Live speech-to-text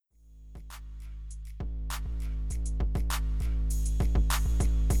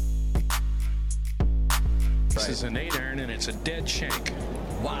This is an 8-iron, and it's a dead shank.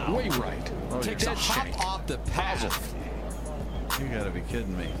 Wow. Way right. Oh, takes a hop shank. off the path. You got to be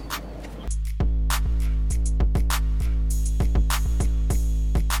kidding me.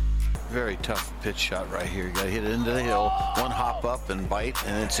 Very tough pitch shot right here. You got to hit it into the hill. One hop up and bite,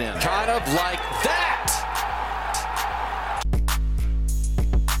 and it's in. Kind of like that.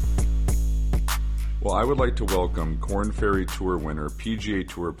 Well, I would like to welcome Korn Ferry Tour winner, PGA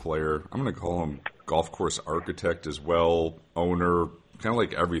Tour player. I'm going to call him golf course architect as well, owner, kind of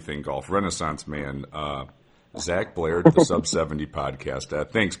like everything golf, Renaissance man, Zach Blair, the Sub 70 podcast.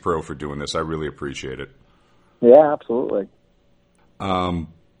 Thanks, Pro, for doing this. I really appreciate it. Yeah, absolutely.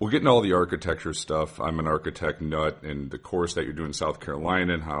 We'll get into all the architecture stuff. I'm an architect nut, and the course that you're doing in South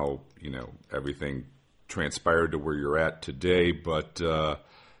Carolina and how, everything transpired to where you're at today. But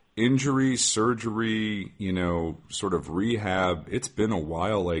injury, surgery, sort of rehab, it's been a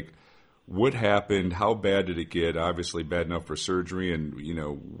while. Like, what happened? How bad did it get? Obviously bad enough for surgery. And,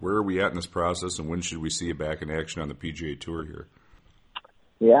 where are we at in this process, and when should we see you back in action on the PGA Tour here?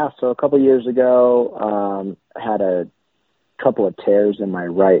 Yeah, so a couple years ago, I had a couple of tears in my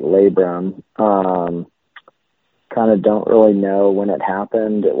right labrum. Kind of don't really know when it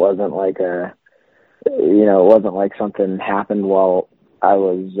happened. It wasn't like it wasn't like something happened while I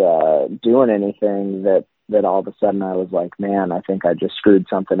was doing anything that all of a sudden I was like, man, I think I just screwed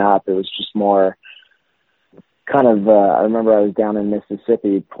something up. It was just more kind of, I remember I was down in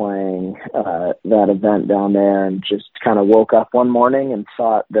Mississippi playing that event down there, and just kind of woke up one morning and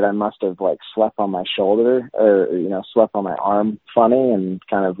thought that I must have like slept on my shoulder or, slept on my arm funny, and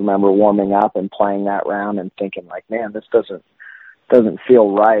kind of remember warming up and playing that round and thinking like, man, this doesn't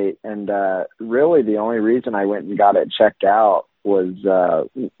feel right. And really the only reason I went and got it checked out was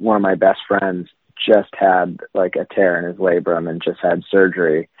one of my best friends just had like a tear in his labrum and just had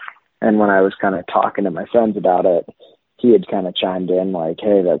surgery. And when I was kind of talking to my friends about it, he had kind of chimed in like,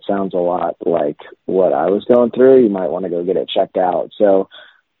 hey, that sounds a lot like what I was going through. You might want to go get it checked out. So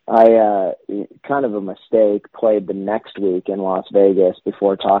I, kind of a mistake, played the next week in Las Vegas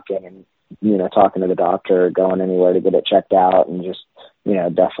before talking and, talking to the doctor, going anywhere to get it checked out, and just,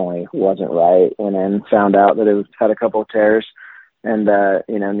 definitely wasn't right. Went in, found out that it had a couple of tears and,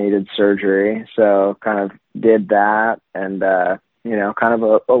 needed surgery. So kind of did that, and, kind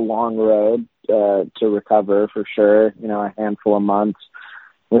of a long road to recover for sure, a handful of months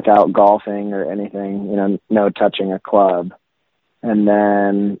without golfing or anything, no touching a club. And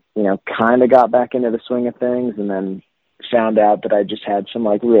then, kind of got back into the swing of things, and then found out that I just had some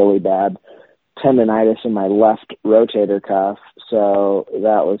like really bad tendonitis in my left rotator cuff. So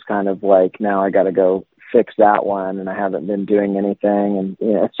that was kind of like, now I got to go fix that one, and I haven't been doing anything.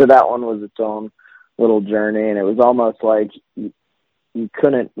 And, so that one was its own little journey, and it was almost like you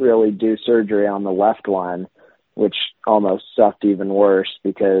couldn't really do surgery on the left one, which almost sucked even worse,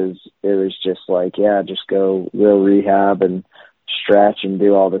 because it was just like, yeah, just go real rehab and stretch and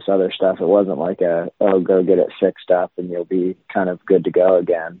do all this other stuff. It wasn't like go get it fixed up and you'll be kind of good to go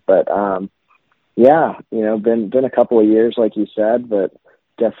again. But, yeah, been a couple of years, like you said, but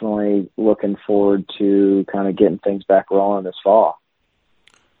definitely looking forward to kind of getting things back rolling this fall.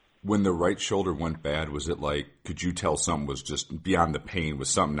 When the right shoulder went bad, was it like, could you tell something was just beyond the pain, was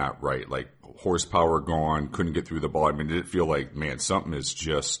something not right? Like horsepower gone, couldn't get through the ball? I mean, did it feel like, man, something is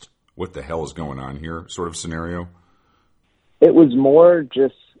just, what the hell is going on here sort of scenario? It was more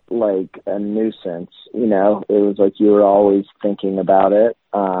just like a nuisance, it was like you were always thinking about it.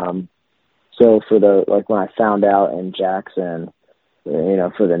 So when I found out in Jackson,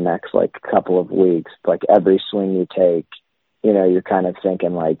 for the next like couple of weeks, like every swing you take, you're kind of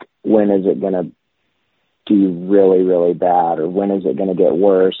thinking like, when is it going to do really, really bad, or when is it going to get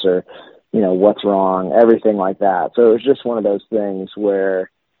worse, or, what's wrong, everything like that. So it was just one of those things where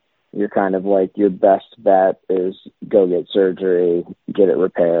you're kind of like, your best bet is go get surgery, get it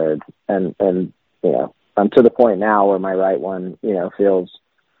repaired. And I'm to the point now where my right one, feels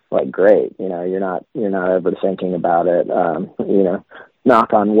like great. You're not ever thinking about it,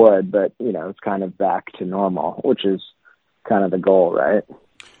 knock on wood, but, it's kind of back to normal, which is kind of the goal, right?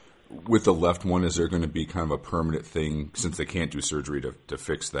 With the left one, is there going to be kind of a permanent thing, since they can't do surgery to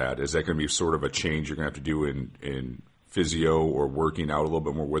fix that? Is that going to be sort of a change you're going to have to do in physio, or working out a little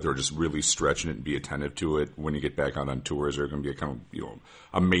bit more with it, or just really stretching it and be attentive to it when you get back out on tour? Is there going to be a kind of,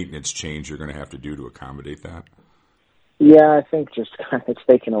 a maintenance change you're going to have to do to accommodate that? Yeah, I think just kind of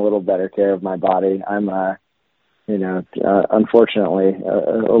taking a little better care of my body. I'm, unfortunately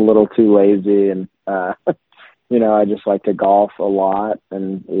a little too lazy, and, I just like to golf a lot,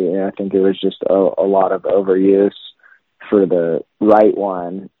 and I think it was just a lot of overuse for the right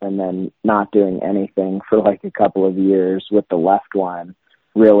one and then not doing anything for like a couple of years with the left one,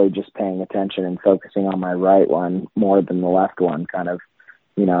 really just paying attention and focusing on my right one more than the left one kind of,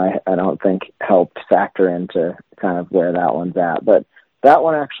 I don't think helped factor into kind of where that one's at. But that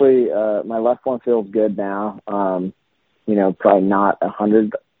one actually, my left one feels good now. Probably not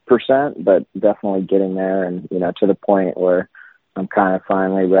 100%, but definitely getting there and, to the point where I'm kind of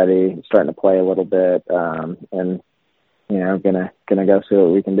finally ready, starting to play a little bit, and, gonna go see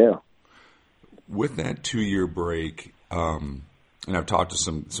what we can do. With that 2-year break, and I've talked to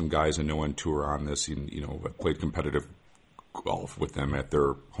some guys I know on tour on this, I've played competitive golf with them at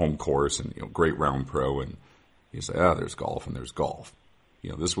their home course and, great round pro, and you say, there's golf and there's golf.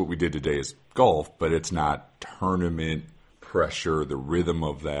 This is what we did today is golf, but it's not tournament pressure, the rhythm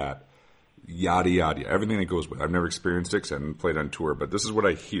of that, yada, yada, everything that goes with it. I've never experienced it 'cause I haven't played on tour, but this is what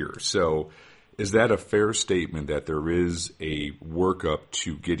I hear. So is that a fair statement that there is a workup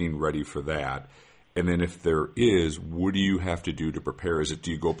to getting ready for that? And then if there is, what do you have to do to prepare?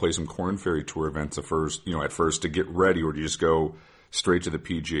 Do you go play some Korn Ferry Tour events at first to get ready, or do you just go straight to the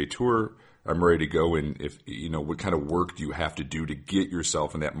PGA Tour? I'm ready to go. And if, what kind of work do you have to do to get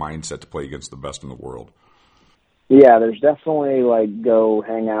yourself in that mindset to play against the best in the world? Yeah, there's definitely go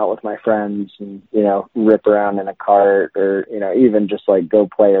hang out with my friends and, rip around in a cart or, even just go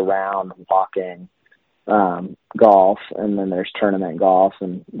play around walking, golf. And then there's tournament golf,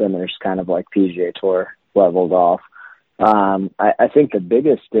 and then there's kind of PGA Tour level golf. I think the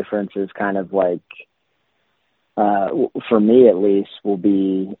biggest difference is kind of for me at least, will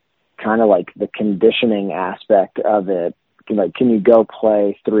be kind of the conditioning aspect of it. Can you go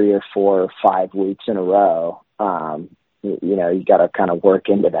play 3 or 4 or 5 weeks in a row? You got to kind of work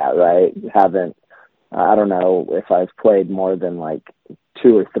into that, right? I don't know if I've played more than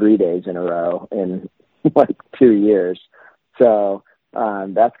 2 or 3 days in a row in 2 years. So,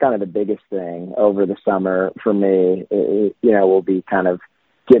 that's kind of the biggest thing over the summer for me. Will be kind of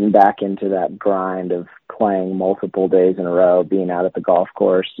getting back into that grind of playing multiple days in a row, being out at the golf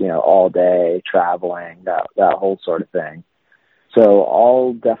course, all day, traveling, that whole sort of thing. So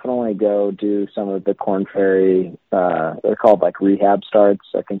I'll definitely go do some of the Korn Ferry, they're called rehab starts.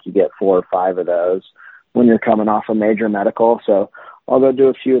 I think you get 4 or 5 of those when you're coming off a major medical. So I'll go do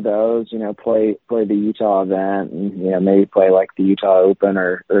a few of those, play the Utah event and, maybe play the Utah Open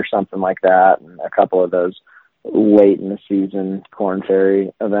or something like that. And a couple of those late in the season Korn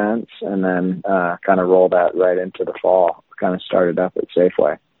Ferry events, and then kind of roll that right into the fall, kind of started up at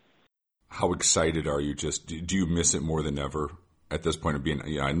Safeway. How excited are you? Do you miss it more than ever at this point of being,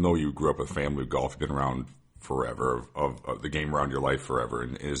 I know you grew up with a family of golf, been around forever, of the game around your life forever.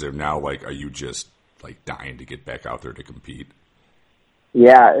 And is there now, are you just dying to get back out there to compete?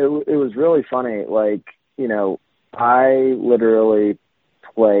 Yeah, it was really funny. I literally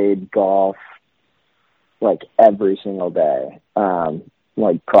played golf every single day.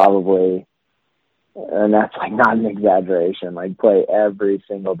 Probably, and that's not an exaggeration, play every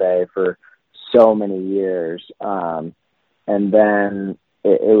single day for so many years. And then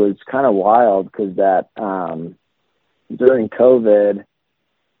it was kind of wild because that during COVID,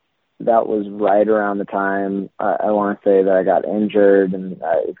 that was right around the time I want to say that I got injured, and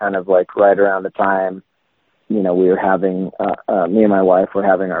kind of right around the time, we were having, me and my wife were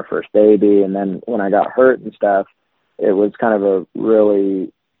having our first baby. And then when I got hurt and stuff, it was kind of a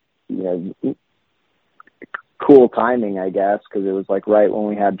really, cool timing, I guess, because it was right when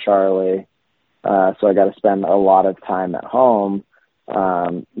we had Charlie. So I got to spend a lot of time at home,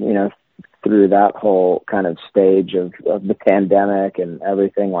 through that whole kind of stage of the pandemic and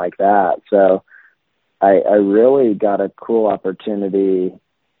everything like that. So I really got a cool opportunity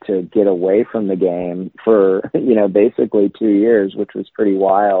to get away from the game for, basically 2 years, which was pretty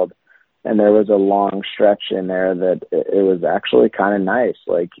wild. And there was a long stretch in there that it was actually kind of nice.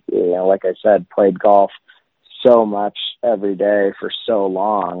 Like I said, played golf so much every day for so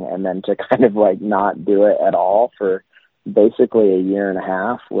long, and then to kind of not do it at all for basically a year and a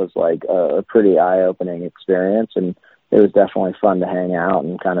half was a pretty eye-opening experience. And it was definitely fun to hang out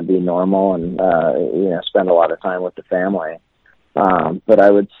and kind of be normal and, spend a lot of time with the family. But I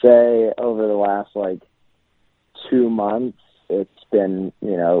would say over the last 2 months, it's been,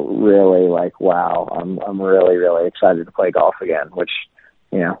 really wow, I'm really, really excited to play golf again, which,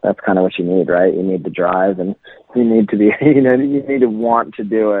 that's kind of what you need, right? You need to drive, and you need to be, you need to want to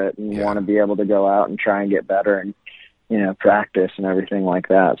do it and want to be able to go out and try and get better and, practice and everything like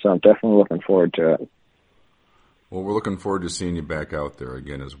that. So I'm definitely looking forward to it. Well, we're looking forward to seeing you back out there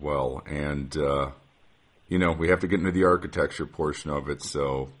again as well. And, we have to get into the architecture portion of it.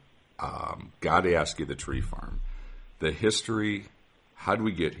 So, got to ask you the tree farm. the history, how do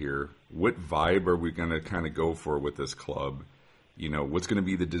we get here? What vibe are we going to kind of go for with this club? You know, what's going to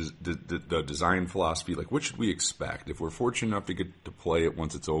be the design philosophy? Like, what should we expect? If we're fortunate enough to get to play it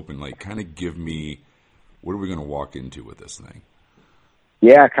once it's open, like, kind of give me, what are we going to walk into with this thing?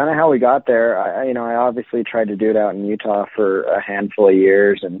 Yeah, kind of how we got there. I obviously tried to do it out in Utah for a handful of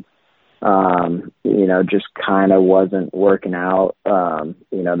years, and just kind of wasn't working out.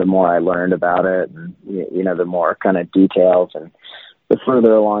 The more I learned about it, and the more kind of details, and the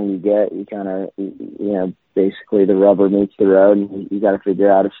further along you get, you kind of, basically the rubber meets the road, and you got to figure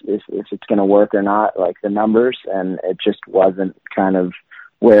out if it's going to work or not, like the numbers, and it just wasn't kind of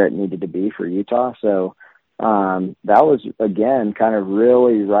where it needed to be for Utah. So that was, again, kind of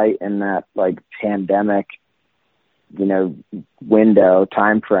really right in that like pandemic, window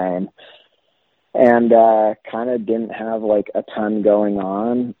time frame, and kind of didn't have like a ton going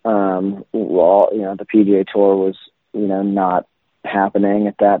on. The PGA Tour was, not happening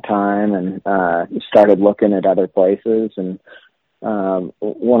at that time, and started looking at other places. And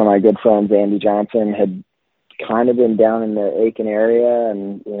one of my good friends, Andy Johnson, had kind of been down in the Aiken area,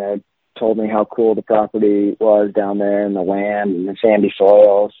 and told me how cool the property was down there, and the land and the sandy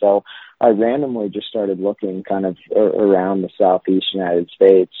soil. So I randomly just started looking kind of around the Southeast United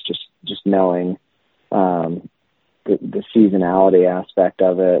States, just knowing the seasonality aspect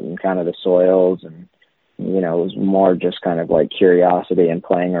of it, and kind of the soils, and it was more just kind of like curiosity and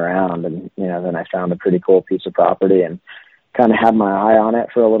playing around. And then I found a pretty cool piece of property and kind of had my eye on it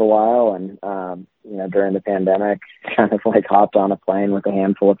for a little while. And during the pandemic, kind of like hopped on a plane with a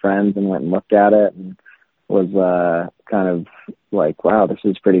handful of friends and went and looked at it, and was kind of like, wow, this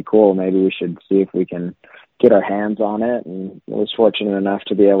is pretty cool. Maybe we should see if we can get our hands on it. And I was fortunate enough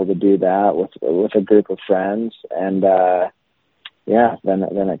to be able to do that with a group of friends. And then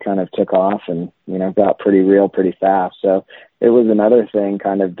it kind of took off, and got pretty real pretty fast. So it was another thing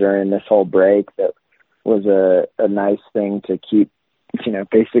kind of during this whole break that was a nice thing to keep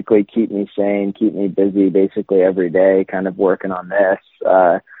basically keep me sane, keep me busy basically every day, kind of working on this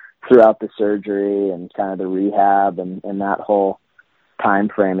throughout the surgery and kind of the rehab, and that whole time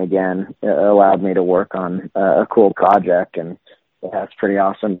frame. Again, it allowed me to work on a cool project, and that's pretty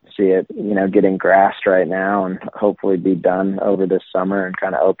awesome to see it, getting grassed right now, and hopefully be done over this summer and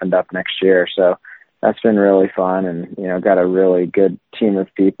kind of opened up next year. So that's been really fun, and got a really good team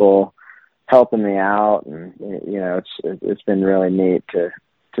of people helping me out, and it's been really neat to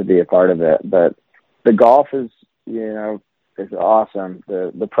be a part of it. But the golf is is awesome.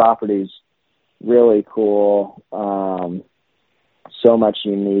 The property's really cool. So much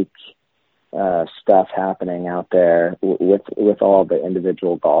unique stuff happening out there with all the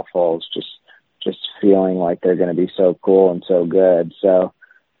individual golf holes, just feeling like they're going to be so cool and so good. So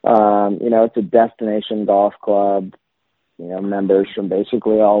it's a destination golf club. Members from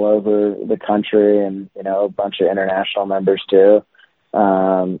basically all over the country, and, a bunch of international members too.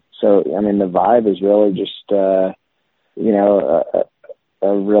 So, I mean, the vibe is really just, a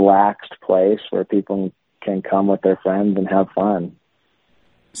relaxed place where people can come with their friends and have fun.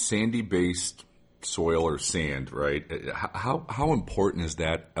 Sandy-based soil or sand, right? How important is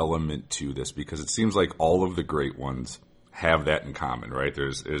that element to this? Because it seems like all of the great ones have that in common, right?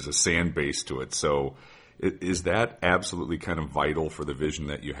 There's a sand base to it. So is that absolutely kind of vital for the vision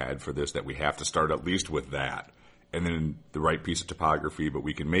that you had for this, that we have to start at least with that, and then the right piece of topography, but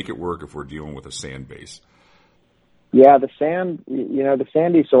we can make it work if we're dealing with a sand base? Yeah, the sand, the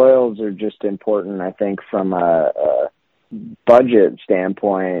sandy soils are just important, I think, from a budget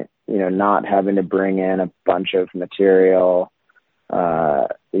standpoint, not having to bring in a bunch of material,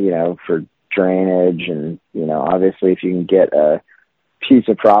 for drainage. And, obviously if you can get a piece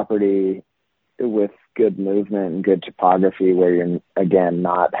of property with good movement and good topography where you're, again,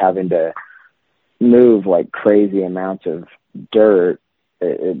 not having to move like crazy amounts of dirt,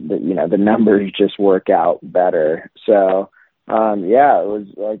 the numbers just work out better. So, it was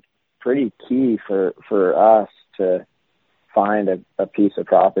like pretty key for us to find a piece of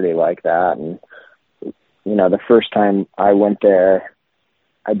property like that. And, the first time I went there,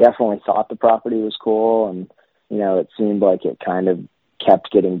 I definitely thought the property was cool, and, it seemed like it kind of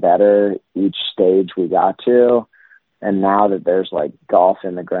kept getting better each stage we got to. And now that there's like golf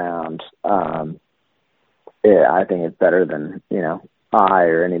in the ground, I think it's better than, I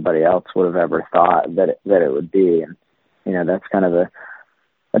or anybody else would have ever thought that it would be. And, that's kind of a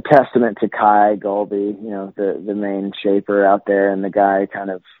testament to Kai Golby, the main shaper out there, and the guy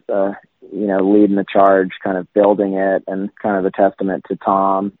kind of, leading the charge, kind of building it, and kind of a testament to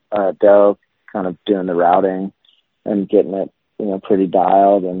Tom Doak, kind of doing the routing and getting it, pretty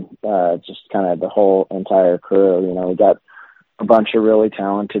dialed, and just kind of the whole entire crew. We got a bunch of really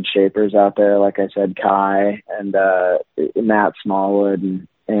talented shapers out there. Like I said, Kai and Matt Smallwood and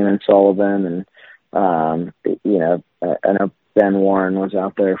Eamon Sullivan, and I know Ben Warren was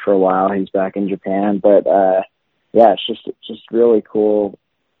out there for a while. He's back in Japan, but it's just really cool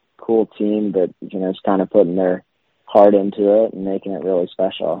team that is kind of putting their heart into it and making it really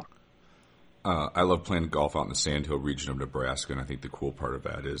special. I love playing golf out in the Sandhill region of Nebraska, and I think the cool part of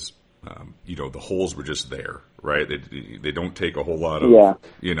that is, the holes were just there, right? They don't take a whole lot of,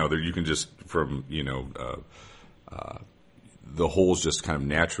 you can just from, the holes just kind of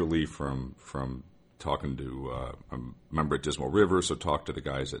naturally from talking to a member at Dismal River, so talk to the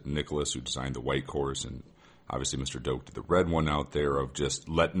guys at Nicholas who designed the white course, and obviously Mr. Doak did the red one out there, of just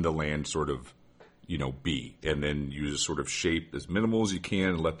letting the land sort of be, and then you just sort of shape as minimal as you can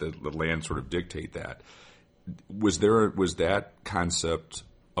and let the land sort of dictate that. Was that concept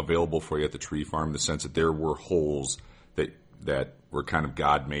available for you at the tree farm, in the sense that there were holes that were kind of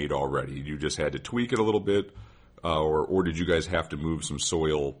God-made already? You just had to tweak it a little bit, or did you guys have to move some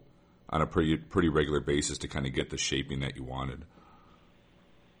soil on a pretty regular basis to kind of get the shaping that you wanted?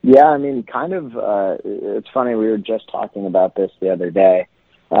 Yeah, I mean, kind of, it's funny, we were just talking about this the other day.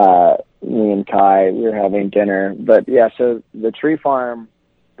 Me and Kai, we were having dinner, but yeah, so the tree farm,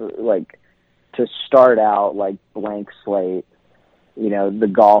 like, to start out, like, blank slate,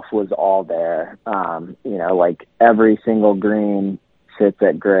 the golf was all there. Like, every single green sits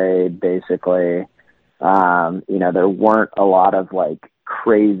at grade, basically. There weren't a lot of, like,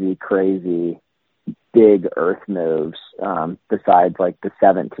 crazy big earth moves, besides, like, the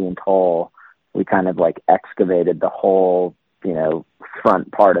 17th hole. We kind of, like, excavated the whole,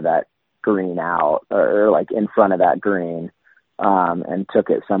 front part of that green out, or like in front of that green, and took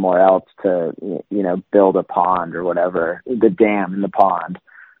it somewhere else to, build a pond or whatever, the dam in the pond.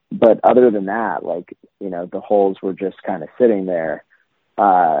 But other than that, like, the holes were just kind of sitting there.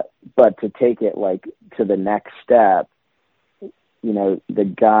 But to take it, like, to the next step,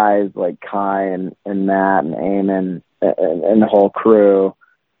 the guys like Kai and Matt and Eamon and the whole crew,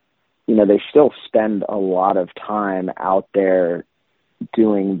 they still spend a lot of time out there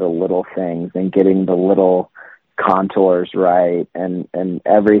doing the little things and getting the little contours right, and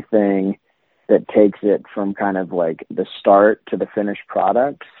everything that takes it from kind of like the start to the finished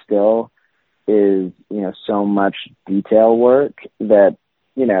product still is, so much detail work that,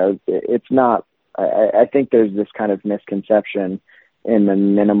 it's not, I think there's this kind of misconception in the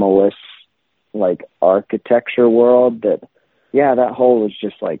minimalist, like, architecture world that, that hole was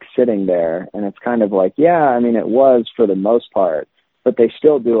just like sitting there, and it's kind of like, I mean, it was for the most part, but they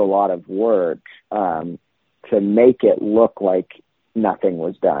still do a lot of work to make it look like nothing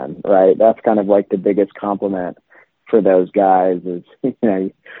was done, right? That's kind of like the biggest compliment for those guys is,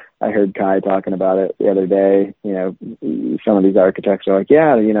 I heard Kai talking about it the other day, some of these architects are like,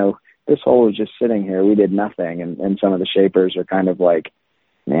 this hole was just sitting here, we did nothing. And some of the shapers are kind of like,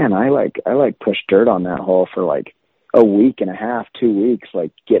 man, I pushed dirt on that hole for like a week and a half, 2 weeks,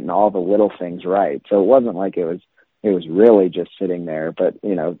 like getting all the little things right. So it wasn't like it was really just sitting there, but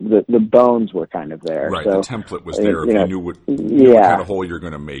the bones were kind of there. Right, so, the template was there. If you knew what kind of hole you're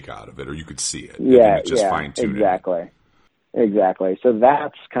going to make out of it, or you could see it. Just fine-tuning it. Exactly. So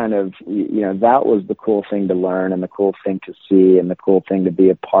that's kind of, that was the cool thing to learn and the cool thing to see and the cool thing to be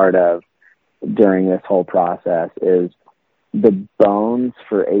a part of during this whole process is the bones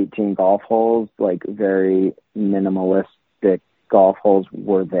for 18 golf holes, like very minimalistic golf holes,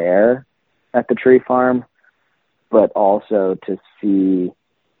 were there at the tree farm, but also to see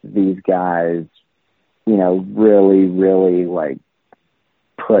these guys, really, really like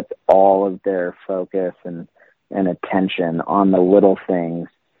put all of their focus and attention on the little things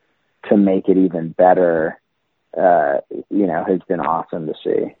to make it even better, has been awesome to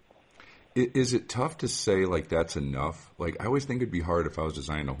see. Is it tough to say, like, that's enough? Like, I always think it'd be hard if I was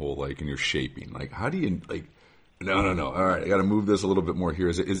designing a hole, like, and you're shaping. Like, how do you, like, no. All right, I got to move this a little bit more here.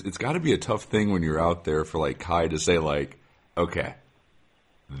 It's got to be a tough thing when you're out there for, like, Kai to say, like, okay,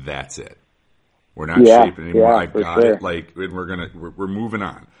 that's it. We're not shaping anymore. I got it. Like, and we're moving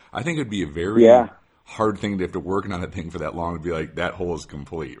on. I think it'd be a very hard thing to have to work on a thing for that long to be like, that hole is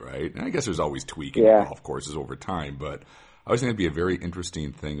complete, right? And I guess there's always tweaking golf courses over time, but I always think it'd be a very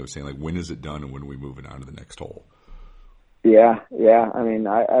interesting thing of saying, like, when is it done and when are we moving on to the next hole? Yeah. I mean,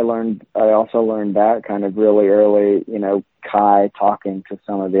 I also learned that kind of really early, Kai talking to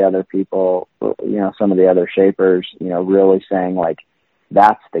some of the other people, some of the other shapers, really saying, like,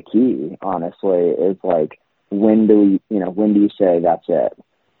 that's the key, honestly, is like, when do you say that's it?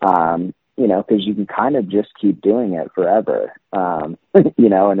 because you can kind of just keep doing it forever, and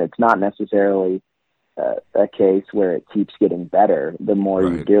it's not necessarily a case where it keeps getting better the more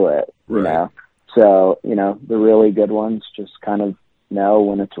you do it, you know. So, the really good ones just kind of know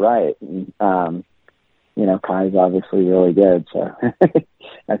when it's right. And, Kai's obviously really good, so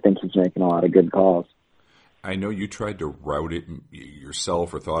I think he's making a lot of good calls. I know you tried to route it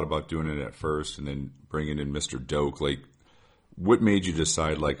yourself or thought about doing it at first and then bringing in Mr. Doak. Like, what made you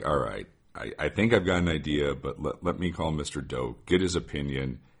decide, like, all right, I think I've got an idea, but let me call Mr. Doak, get his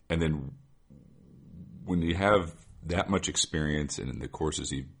opinion, and then when you have that much experience and in the courses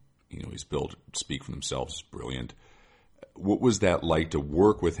he's built speak for themselves, is brilliant. What was that like to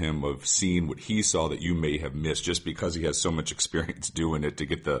work with him, of seeing what he saw that you may have missed just because he has so much experience doing it, to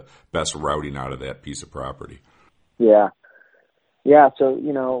get the best routing out of that piece of property? Yeah.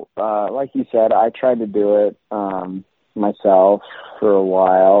 So, like you said, I tried to do it myself for a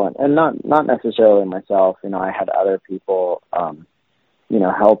while, and not necessarily myself. I had other people,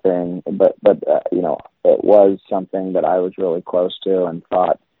 helping, but it was something that I was really close to and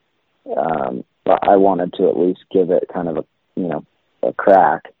thought I wanted to at least give it kind of a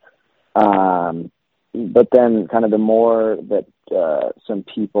crack. But then kind of the more that some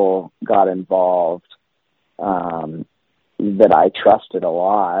people got involved that I trusted a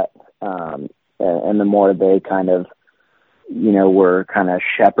lot, and the more they kind of, were kind of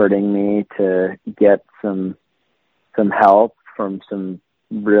shepherding me to get some help from some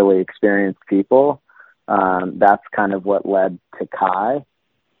really experienced people, that's kind of what led to Kai.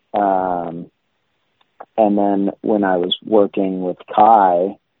 And then when I was working with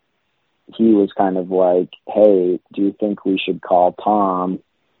Kai, he was kind of like, hey, do you think we should call Tom?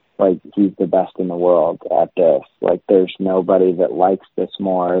 Like, he's the best in the world at this. Like, there's nobody that likes this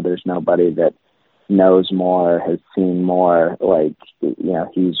more. There's nobody that knows more, has seen more. Like,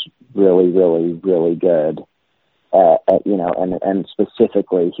 he's really, really, really good at and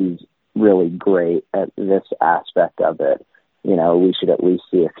specifically, he's really great at this aspect of it. We should at least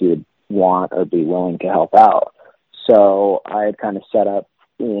see if he would want or be willing to help out. So I had kind of set up,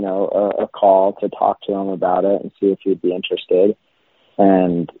 a call to talk to him about it and see if he'd be interested.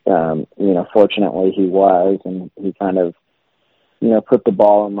 And, fortunately he was, and he kind of, put the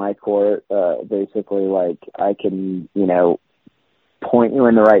ball in my court, basically like, I can, point you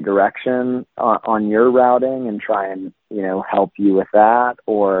in the right direction on your routing and try and, help you with that,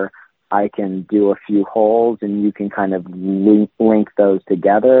 or I can do a few holes and you can kind of link those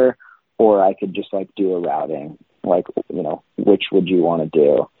together, or I could just like do a routing, like, which would you want to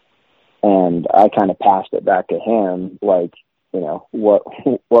do? And I kind of passed it back to him, like, what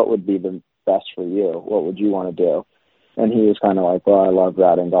would be the best for you? What would you want to do? And he was kind of like, well, I love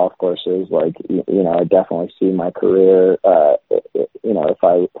routing golf courses. Like, I definitely see my career, if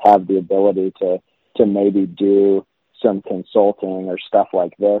I have the ability to maybe do some consulting or stuff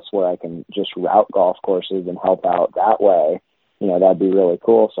like this where I can just route golf courses and help out that way, that'd be really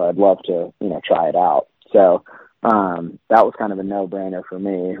cool. So I'd love to, try it out. So, that was kind of a no-brainer for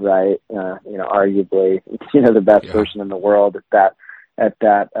me, right? Arguably, the best person in the world at that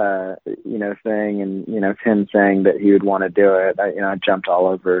thing, and, Tim saying that he would want to do it. I jumped all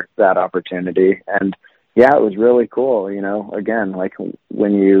over that opportunity, and yeah, it was really cool. Again, like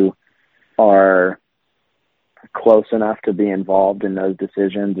when you are close enough to be involved in those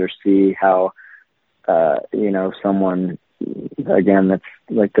decisions or see how, someone, again, that's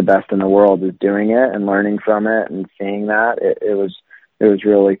like the best in the world is doing it and learning from it and seeing that, it was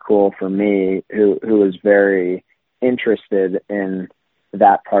really cool for me, who was very interested in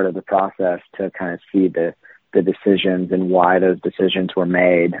that part of the process, to kind of see the decisions and why those decisions were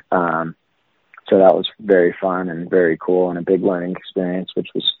made. So that was very fun and very cool and a big learning experience, which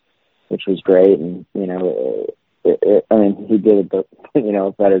was great. And, he did a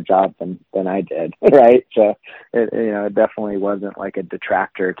better job than I did. Right. So it definitely wasn't like a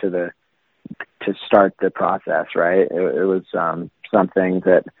detractor to start the process. Right. It was, something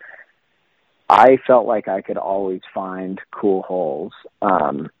that I felt like I could always find cool holes.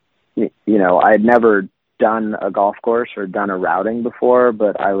 I had never done a golf course or done a routing before,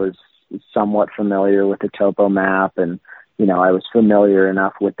 but I was somewhat familiar with the topo map, and, I was familiar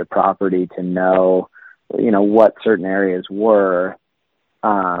enough with the property to know, what certain areas were.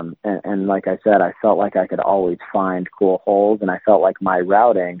 And like I said, I felt like I could always find cool holes, and I felt like my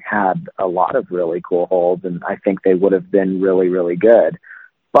routing had a lot of really cool holes, and I think they would have been really, really good.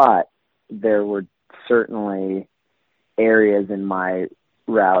 But there were certainly areas in my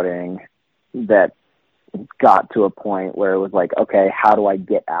routing that got to a point where it was like, okay, how do I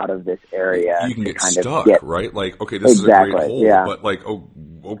get out of this area? You can get kind stuck, of right? Like, okay, this is a great hole, but like,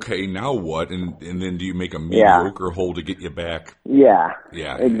 okay, now what? And then do you make a mediocre hole to get you back? Yeah,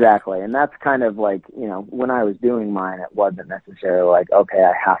 Yeah, exactly. And that's kind of like, when I was doing mine, it wasn't necessarily like, okay,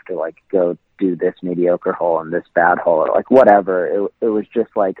 I have to like go do this mediocre hole and this bad hole or like whatever. It was just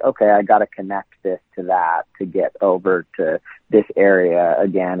like, okay, I got to connect this to that to get over to this area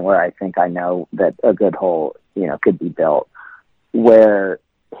again where I think I know that a good hole, could be built, where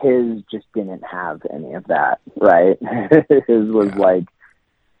his just didn't have any of that, right? His was like,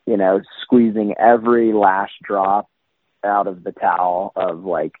 squeezing every last drop out of the towel of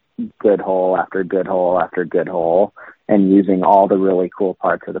like good hole after good hole after good hole, and using all the really cool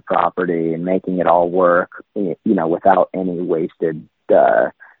parts of the property and making it all work, without any wasted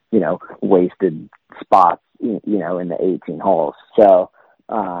spots, in the 18 holes. So,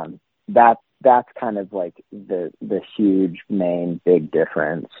 that's kind of like the huge main big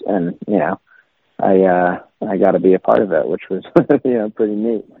difference. And, I got to be a part of it, which was, pretty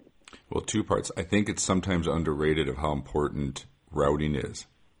neat. Well, two parts. I think it's sometimes underrated of how important routing is,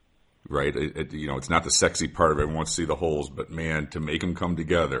 right? It's not the sexy part of it. Everyone wants to see the holes, but man, to make them come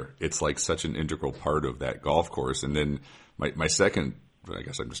together, it's like such an integral part of that golf course. And then my second, I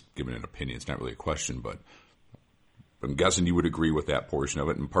guess I'm just giving an opinion. It's not really a question, but I'm guessing you would agree with that portion of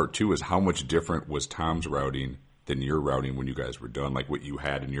it. And part two is how much different was Tom's routing than your routing when you guys were done, like what you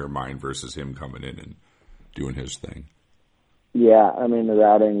had in your mind versus him coming in and doing his thing. Yeah, I mean, the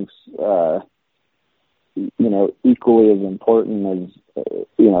routing's, equally as important as,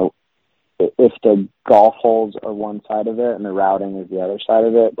 if the golf holes are one side of it and the routing is the other side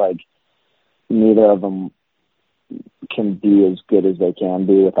of it, like neither of them can be as good as they can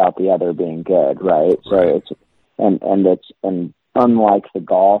be without the other being good, right? So it's, and unlike the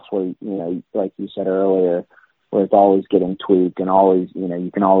golf where, like you said earlier, where it's always getting tweaked and always,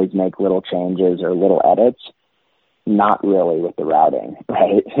 you can always make little changes or little edits, not really with the routing,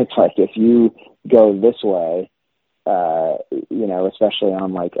 right? It's like if you go this way, especially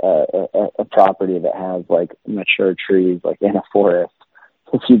on like a property that has like mature trees, like in a forest,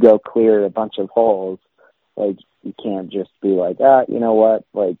 if you go clear a bunch of holes, like you can't just be like, you know what,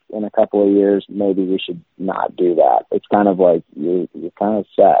 like in a couple of years, maybe we should not do that. It's kind of like you're kind of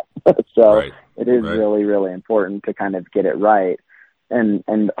set. So right. It is really, really important to kind of get it right. And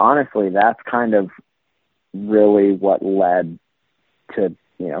honestly, that's kind of really what led to,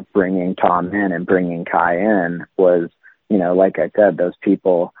 bringing Tom in and bringing Kai in was, like I said, those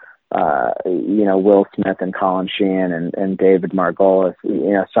people, Will Smith and Colin Sheehan and David Margolis,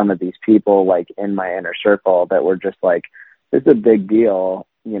 some of these people like in my inner circle that were just like, this is a big deal.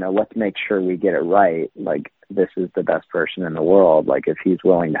 Let's make sure we get it right. Like, this is the best person in the world. Like, if he's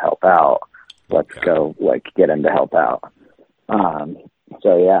willing to help out, let's go, like, get him to help out.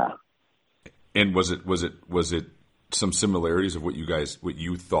 So, yeah. And was it some similarities of what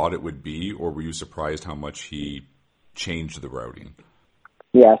you thought it would be, or were you surprised how much he changed the routing?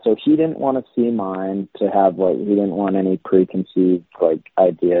 Yeah, so he didn't want to see mine to have he didn't want any preconceived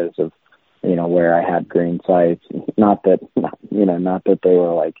ideas of, where I had green sites. Not that they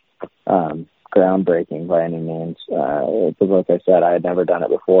were groundbreaking by any means. Because like I said, I had never done it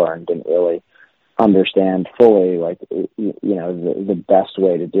before and didn't really understand fully the best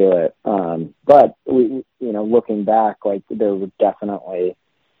way to do it. But we, looking back, there were definitely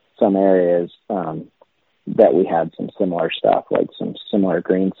some areas that we had some similar stuff, like some similar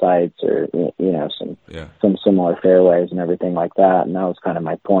green sites or some similar fairways and everything like that. And that was kind of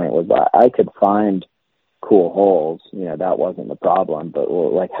my point, was I could find cool holes, that wasn't the problem, but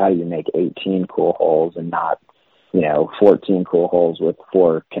how do you make 18 cool holes and not 14 cool holes with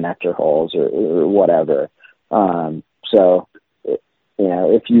 4 connector holes or whatever. So,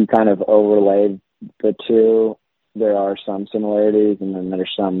 if you kind of overlay the two, there are some similarities and then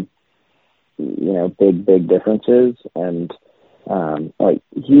there's some, big differences. And,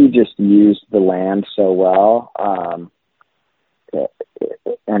 he just used the land so well.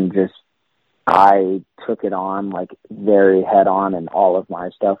 And just, I took it on very head on, and all of my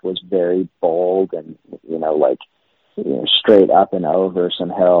stuff was very bold and, straight up and over some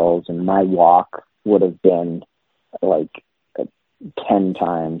hills, and my walk would have been 10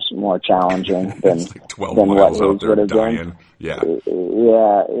 times more challenging than 12 than miles what out his there would have dying. been. Yeah.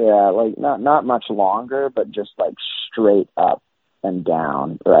 Not much longer, but just straight up and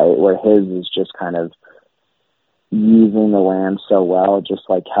down, right? Where his is just kind of using the land so well, just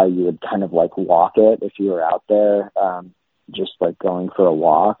like how you would kind of walk it if you were out there, just going for a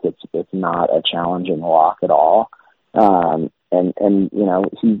walk. It's not a challenging walk at all. And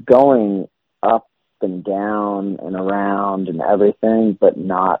he's going up and down and around and everything, but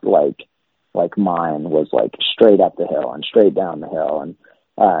not like mine was straight up the hill and straight down the hill.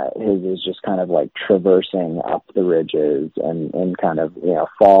 his is just kind of like traversing up the ridges and kind of,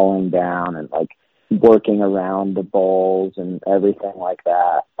 falling down and like working around the bowls and everything like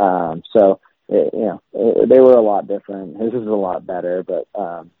that. They were a lot different. His is a lot better, but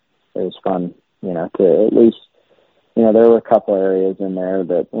it was fun, to at least, there were a couple areas in there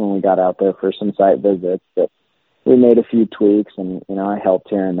that when we got out there for some site visits that we made a few tweaks and, I helped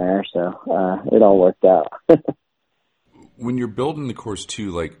here and there. So it all worked out. When you're building the course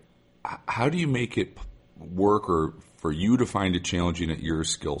too, like how do you make it work or for you to find it challenging at your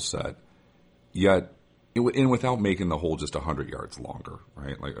skill set, yet and without making the hole just 100 yards longer,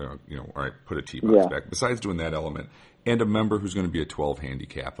 right? Like, all right, put a tee box back. Besides doing that element and a member who's going to be a 12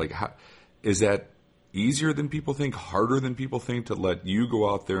 handicap, like how, is that easier than people think, harder than people think to let you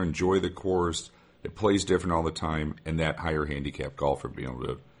go out there, enjoy the course, it plays different all the time, and that higher handicap golfer being able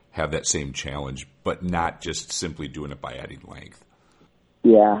to have that same challenge, but not just simply doing it by adding length?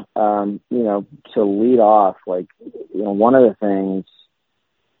 Yeah. To lead off, like, one of the things,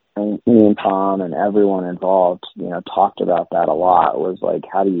 and me and Tom and everyone involved, talked about that a lot, was like,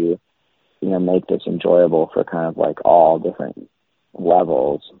 how do you, make this enjoyable for kind of like all different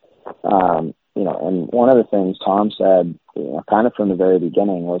levels? And one of the things Tom said, kind of from the very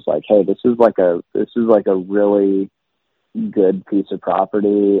beginning was like, hey, this is like a really good piece of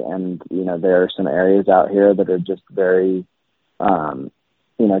property. And, there are some areas out here that are just very,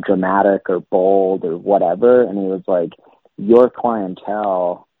 dramatic or bold or whatever. And he was like, your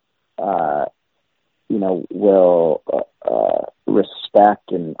clientele, will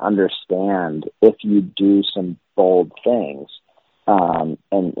respect and understand if you do some bold things, and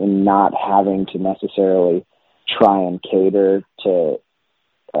not having to necessarily try and cater to,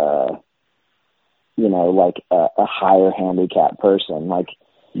 like a higher handicap person. Like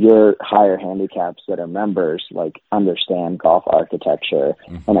your higher handicaps that are members, like understand golf architecture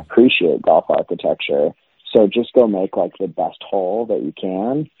and appreciate golf architecture. So just go make like the best hole that you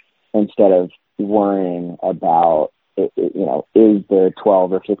can instead of worrying about, is the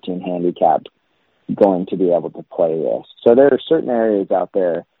 12 or 15 handicap going to be able to play this? So there are certain areas out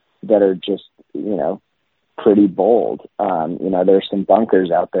there that are just, pretty bold. There's some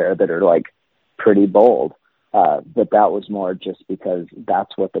bunkers out there that are like pretty bold. But that was more just because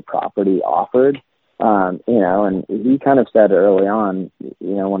that's what the property offered. And he kind of said early on,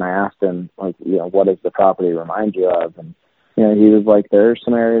 when I asked him, like, what does the property remind you of? And, he was like, there are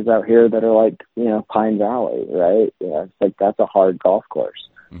some areas out here that are like, Pine Valley, right? It's like, that's a hard golf course,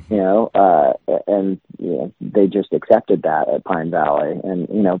 and, they just accepted that at Pine Valley and,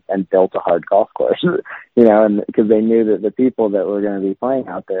 and built a hard golf course, and because they knew that the people that were going to be playing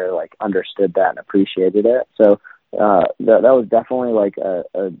out there, like, understood that and appreciated it. So, that was definitely like a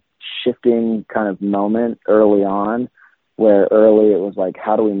shifting kind of moment early on, where early it was like,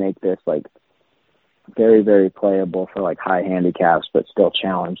 how do we make this like very, very playable for like high handicaps, but still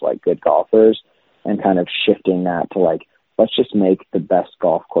challenge like good golfers, and kind of shifting that to like, let's just make the best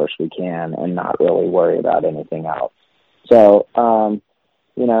golf course we can and not really worry about anything else. So,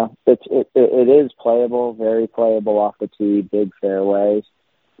 it is playable, very playable off the tee, big fairways.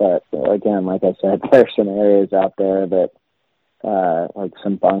 But again, like I said, there's some areas out there that, like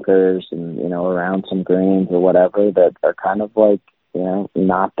some bunkers and, around some greens or whatever that are kind of like,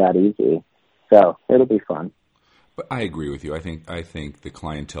 not that easy. So it'll be fun. But I agree with you. I think the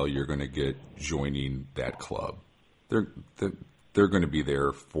clientele you're going to get joining that club, they're going to be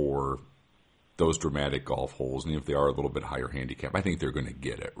there for those dramatic golf holes, and if they are a little bit higher handicap, I think they're going to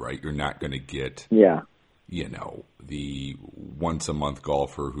get it, right? You're not going to get, the once a month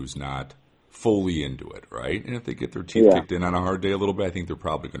golfer who's not fully into it, right? And if they get their teeth kicked in on a hard day a little bit, I think they're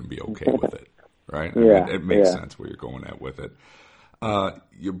probably going to be okay with it, right? It makes sense where you're going at with it.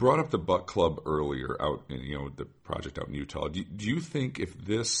 You brought up the Buck Club earlier, out in, the project out in Utah. Do you think if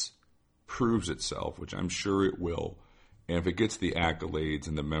this proves itself, which I'm sure it will, and if it gets the accolades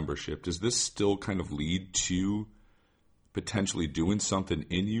and the membership, does this still kind of lead to potentially doing something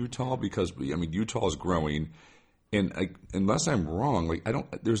in Utah? Because Utah is growing, and unless I'm wrong,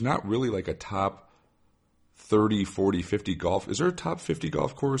 there's not really like a top 30, 40, 50 golf. Is there a top 50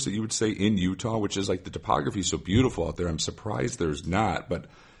 golf course that you would say in Utah, which is like the topography is so beautiful out there? I'm surprised there's not. But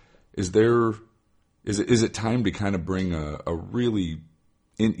is it time to kind of bring a really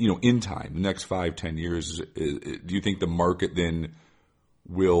in time, the next 5-10 years? Do you think the market then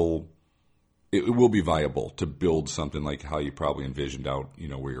will be viable to build something like how you probably envisioned out,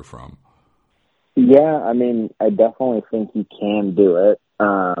 where you're from? Yeah, I definitely think you can do it.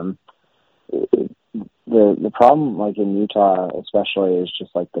 The problem, like in Utah especially, is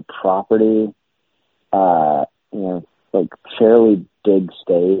just like the property, like fairly big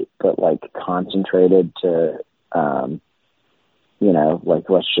state, but like concentrated to, like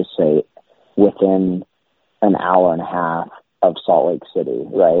let's just say within an hour and a half of Salt Lake City,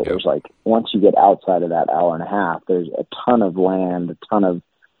 right? Yep. There's like, once you get outside of that hour and a half, there's a ton of land, a ton of,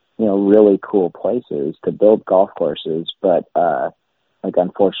 really cool places to build golf courses, but, like,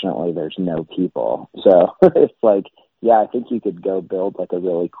 unfortunately, there's no people. So it's like, yeah, I think you could go build like a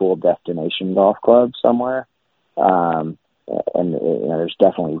really cool destination golf club somewhere. And there's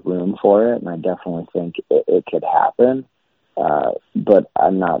definitely room for it. And I definitely think it could happen. But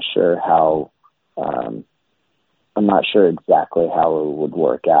I'm not sure how, I'm not sure exactly how it would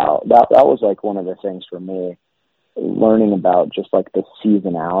work out. That was like one of the things for me, learning about just like the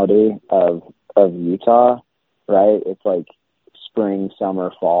seasonality of Utah, right? It's like spring,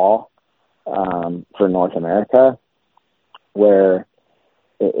 summer, fall, for North America, where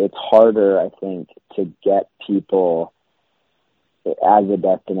it's harder, I think, to get people as a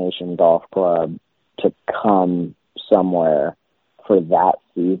destination golf club to come somewhere for that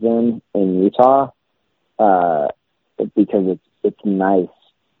season in Utah, because it's nice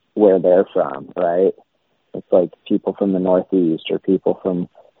where they're from, right? It's like people from the Northeast or people from,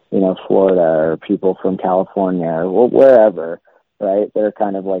 Florida or people from California or wherever, right? They're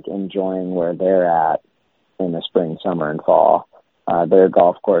kind of like enjoying where they're at in the spring, summer, and fall. Their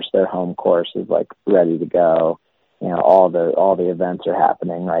golf course, their home course is like ready to go. All the events are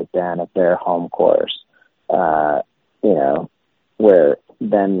happening right then at their home course. Where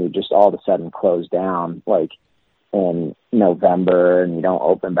then you just all of a sudden close down like in November and you don't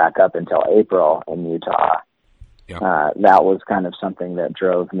open back up until April in Utah. Yeah. That was kind of something that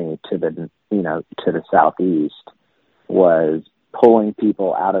drove me to the Southeast, was pulling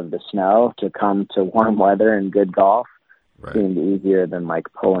people out of the snow to come to warm weather and good golf. Right. Seemed easier than like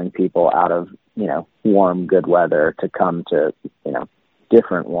pulling people out of, warm, good weather to come to,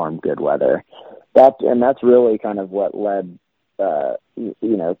 different warm, good weather. That's really kind of what led, to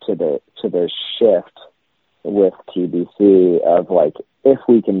the shift with TBC of like, if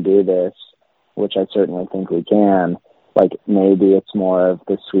we can do this, which I certainly think we can, like maybe it's more of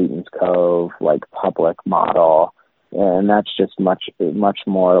the Sweetens Cove, like public model. And that's just much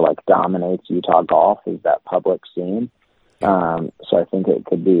more like dominates Utah golf, is that public scene. So I think it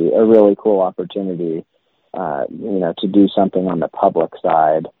could be a really cool opportunity, to do something on the public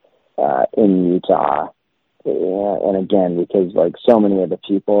side, in Utah. And again, because like so many of the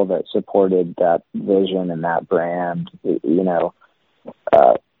people that supported that vision and that brand,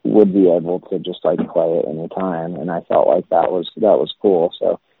 would be able to just like play it anytime. And I felt like that was cool.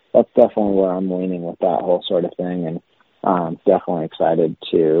 So that's definitely where I'm leaning with that whole sort of thing. And definitely excited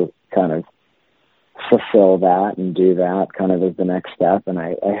to kind of fulfill that and do that kind of as the next step. And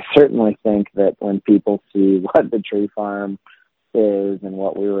I certainly think that when people see what the Tree Farm is and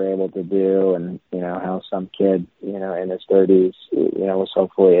what we were able to do, and how some kid in his 30s was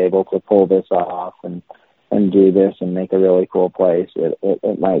hopefully able to pull this off and do this and make a really cool place,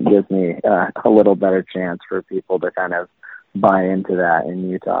 it might give me a little better chance for people to kind of buy into that in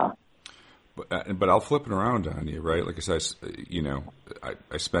Utah. But I'll flip it around on you, right? Like I said,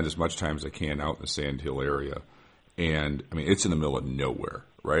 I spend as much time as I can out in the Sand Hill area, and I mean it's in the middle of nowhere,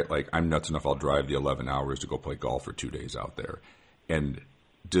 right? Like I'm nuts enough, I'll drive the 11 hours to go play golf for 2 days out there, and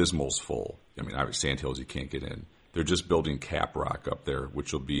Dismal's full. I mean, obviously Sand Hills you can't get in. They're just building Cap Rock up there,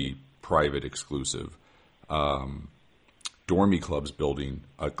 which will be private exclusive. Dormy Club's building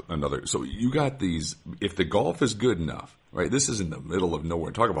another. So you got these. If the golf is good enough, right? This is in the middle of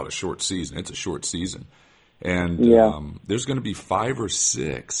nowhere. Talk about a short season. It's a short season, and there's going to be 5 or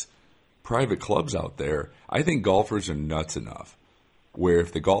 6 private clubs out there. I think golfers are nuts enough where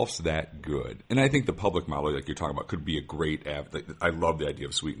if the golf's that good, and I think the public model like you're talking about could be a great I love the idea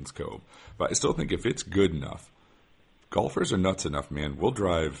of Sweetens Cove, but I still think if it's good enough, golfers are nuts enough, man. We'll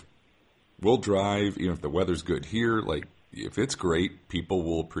drive, even if the weather's good here. Like, if it's great, people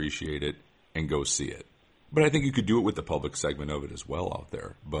will appreciate it and go see it. But I think you could do it with the public segment of it as well out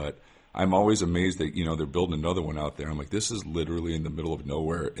there. But I'm always amazed that, they're building another one out there. I'm like, this is literally in the middle of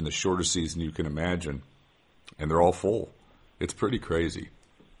nowhere in the shortest season you can imagine. And they're all full. It's pretty crazy.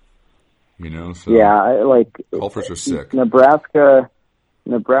 So yeah, golfers are sick. Nebraska's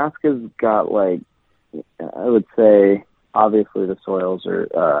got I would say, obviously the soils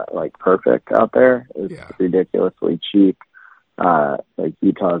are perfect out there. It's ridiculously cheap.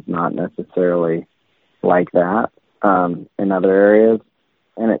 Utah's not necessarily like that in other areas,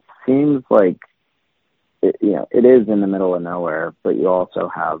 and it seems like it is in the middle of nowhere, but you also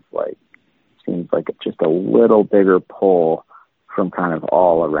have seems like it's just a little bigger pull from kind of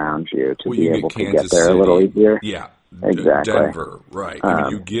all around you to be able to get there a little easier. Yeah, exactly. Denver, right? I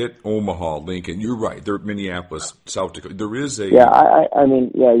mean, you get Omaha, Lincoln. You're right. They're Minneapolis, South Dakota. There is a I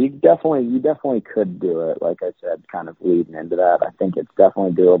mean, yeah, you definitely could do it. Like I said, kind of leading into that, I think it's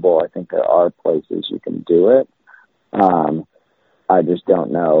definitely doable. I think there are places you can do it. I just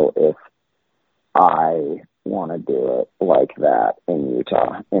don't know if I want to do it like that in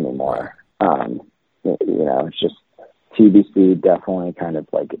Utah anymore. It's just TBC definitely kind of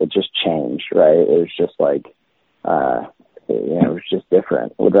like it just changed, right? It was just like, it was just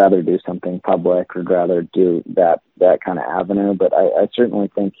different. Would rather do something public. Would rather do that kind of avenue. But I certainly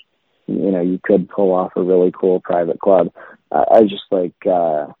think, you could pull off a really cool private club. I just like,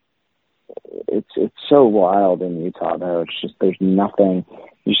 it's so wild in Utah though. It's just, there's nothing,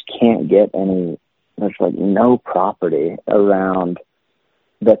 you just can't get any, there's like no property around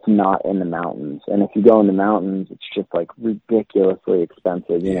that's not in the mountains. And if you go in the mountains, it's just like ridiculously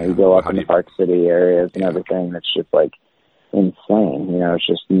expensive. You go up in the Park City areas and everything. That's just like insane. It's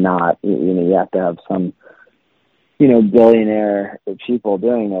just not, you have to have some, billionaire people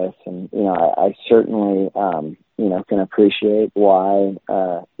doing this. And, I certainly, can appreciate why,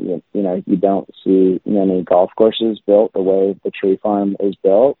 you don't see many golf courses built the way the Tree Farm is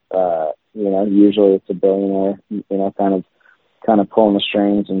built. Usually it's a billionaire, kind of pulling the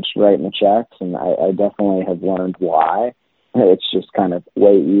strings and writing the checks. And I definitely have learned why. It's just kind of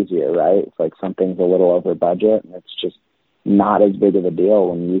way easier, right? It's like something's a little over budget and it's just not as big of a deal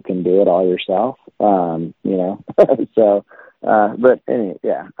when you can do it all yourself. So, but anyway,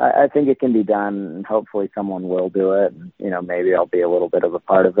 yeah, I think it can be done and hopefully someone will do it. And, maybe I'll be a little bit of a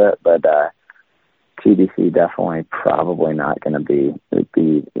part of it, but, TBC definitely probably not going to be,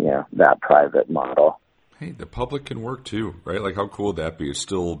 that private model. Hey, the public can work too, right? Like how cool would that be? It's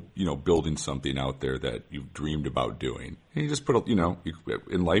still, building something out there that you've dreamed about doing. And you just put,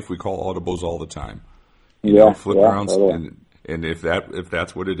 in life we call audibles all the time. Flip around, totally. And if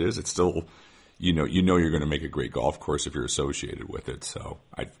that's what it is, it's still, you're going to make a great golf course if you're associated with it. So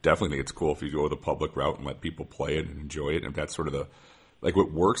I definitely think it's cool if you go the public route and let people play it and enjoy it. And if that's sort of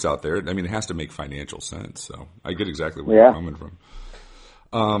what works out there, I mean, it has to make financial sense. So I get exactly where you're coming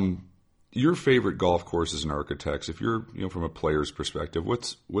from. Your favorite golf courses and architects, if you're, from a player's perspective,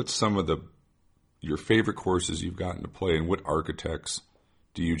 what's some of your favorite courses you've gotten to play, and what architects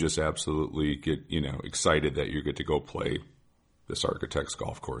do you just absolutely get, excited that you get to go play this architect's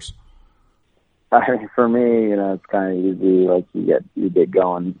golf course? For me, it's kind of easy. Like you get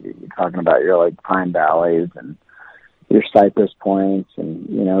going. You're talking about your like Pine Valleys and your Cypress Points, and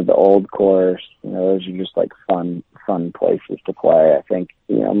the old course. Those are just like fun places to play. I think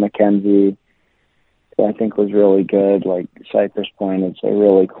Mackenzie, I think was really good. Like Cypress Point, it's a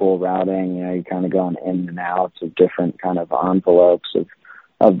really cool routing. You're kind of going in and out of different kind of envelopes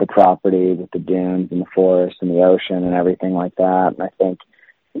of the property with the dunes and the forest and the ocean and everything like that. And I think,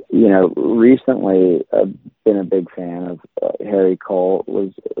 recently I've been a big fan of Harry Cole.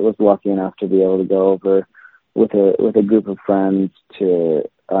 Was lucky enough to be able to go over with a group of friends to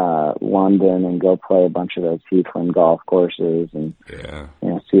London and go play a bunch of those Heathland golf courses and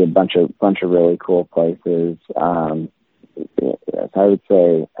see a bunch of really cool places. Yes, I would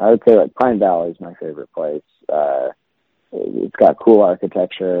say like Pine Valley is my favorite place. It's got cool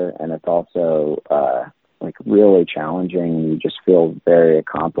architecture and it's also like really challenging. You just feel very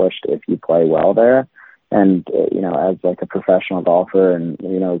accomplished if you play well there. And as like a professional golfer and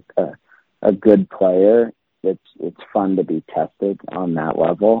a good player, it's fun to be tested on that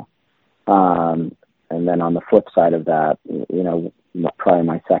level. And then on the flip side of that, probably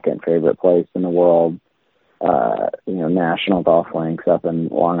my second favorite place in the world, National Golf Links up in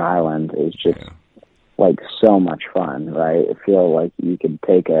Long Island is just like so much fun, right? I feel like you could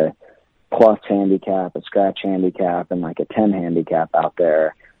take a plus handicap, a scratch handicap, and like a 10 handicap out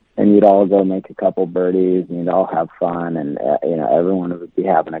there, and you'd all go make a couple birdies and you'd all have fun, and everyone would be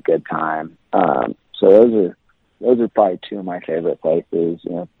having a good time. So those are probably two of my favorite places.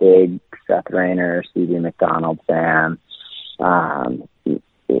 Big Seth Rayner, C.B. McDonald fan.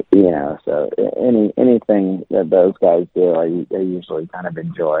 So anything that those guys do, I usually kind of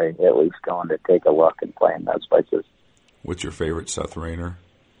enjoy at least going to take a look and play in those places. What's your favorite Seth Rayner?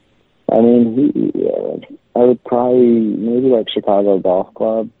 I mean, I would probably maybe like Chicago Golf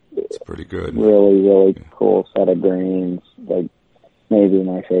Club. It's pretty good. Really, really cool set of greens. Like maybe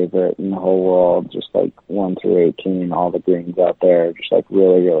my favorite in the whole world. Just like 1 through 18, all the greens out there, just like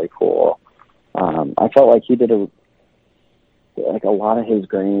really, really cool. I felt like he did a lot of his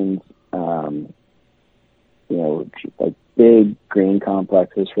greens. like big green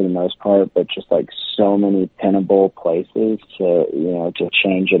complexes for the most part, but just like so many pinnable places to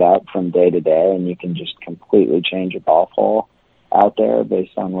change it up from day to day, and you can just completely change a golf hole out there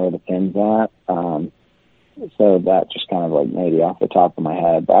based on where the pin's at. So that just kind of like maybe off the top of my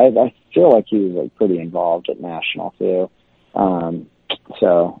head, but I feel like he was like pretty involved at National too.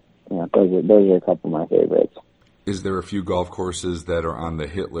 So those are a couple of my favorites. Is there a few golf courses that are on the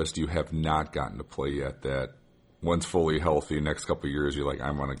hit list you have not gotten to play yet that once fully healthy, next couple of years, you're like,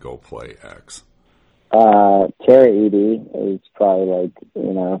 I want to go play X? Terra Edy is probably like,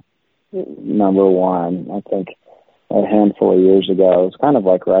 number one. I think a handful of years ago, it was kind of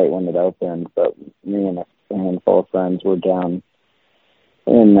like right when it opened, but me and a handful of friends were down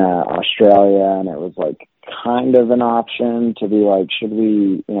in Australia, and it was like kind of an option to be like, should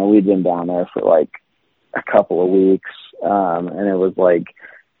we, we'd been down there for like a couple of weeks, and it was like,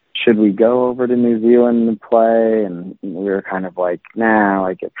 should we go over to New Zealand and play? And we were kind of like, nah,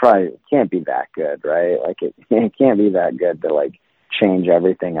 like it can't be that good, right? Like it can't be that good to like change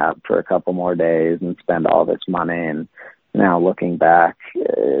everything up for a couple more days and spend all this money. And now looking back,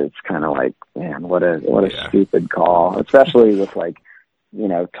 it's kind of like, man, what a stupid call, especially with like,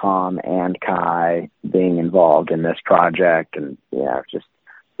 Tom and Kai being involved in this project. And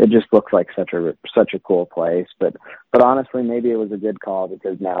it just looks like such a cool place. But honestly, maybe it was a good call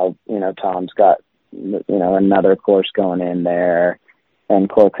because now, Tom's got, another course going in there, and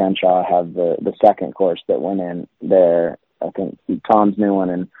Core Crenshaw have the second course that went in there. I think Tom's new one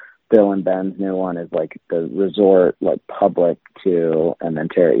and Bill and Ben's new one is like the resort, like public too, and then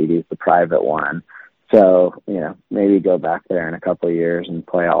Terra Edy is the private one. So, maybe go back there in a couple of years and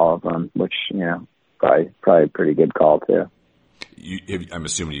play all of them, which, probably a pretty good call too. I'm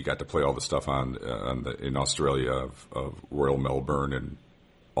assuming you got to play all the stuff in Australia of Royal Melbourne and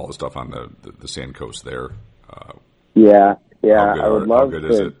all the stuff on the sand coast there. Yeah. I would love to. How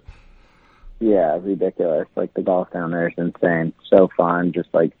good is it? Yeah, ridiculous. Like the golf down there is insane. So fun, just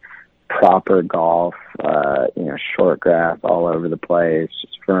like proper golf, short grass all over the place,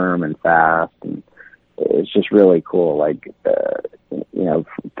 just firm and fast, and it's just really cool. Like,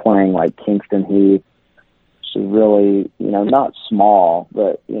 playing like Kingston Heath, which is really, not small,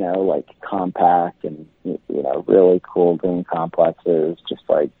 but, like compact and, really cool green complexes. Just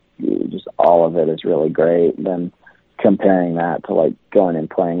like, just all of it is really great. And then comparing that to like going and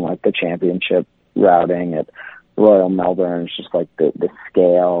playing like the championship routing at Royal Melbourne, it's just like the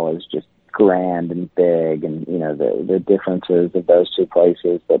scale is just grand and big, and the differences of those two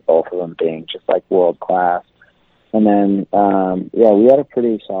places, but both of them being just like world class. And then we had a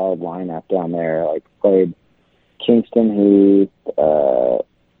pretty solid lineup down there. Like played Kingston Heath,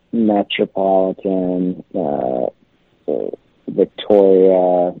 Metropolitan,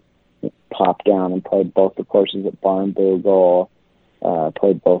 Victoria, popped down and played both the courses at Barnbougle,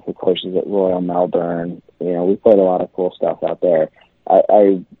 played both the courses at Royal Melbourne. We played a lot of cool stuff out there.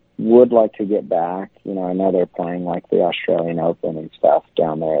 I would like to get back. I know they're playing like the Australian Open and stuff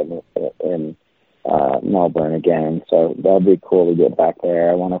down there in Melbourne again, so that'd be cool to get back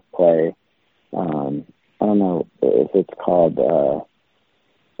there. I want to play, I don't know if it's called,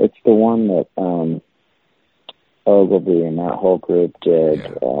 it's the one that Ogilvy and that whole group did,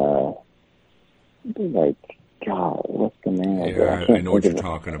 God, what's the name of it? I know what you're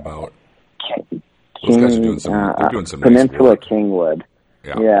talking about. Those guys are doing some Peninsula nice work. Kingwood.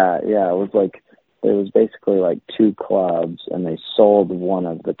 Yeah. It was basically like two clubs, and they sold one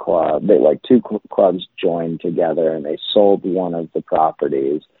of the clubs. Two clubs joined together, and they sold one of the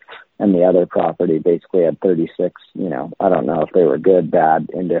properties, and the other property basically had 36. I don't know if they were good, bad,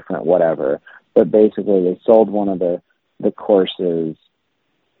 indifferent, whatever. But basically, they sold one of the courses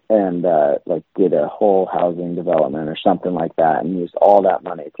and did a whole housing development or something like that, and used all that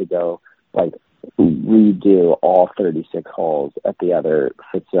money to go redo all 36 holes at the other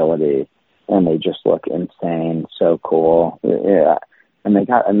facility, and they just look insane, so cool. Yeah. And they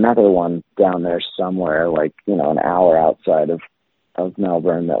got another one down there somewhere, an hour outside of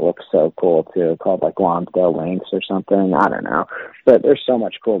Melbourne that looks so cool too, called Lonsdale Links or something. I don't know. But there's so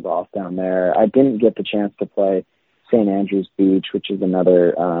much cool golf down there. I didn't get the chance to play St. Andrews Beach, which is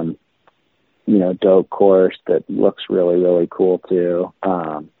another, dope course that looks really, really cool too.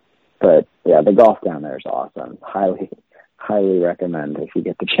 But yeah, the golf down there is awesome. Highly, highly recommend if you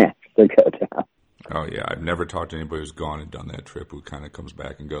get the chance to go down. Oh yeah, I've never talked to anybody who's gone and done that trip who kind of comes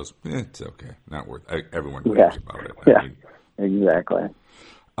back and goes, "It's okay, not worth." Everyone raves about it. Exactly.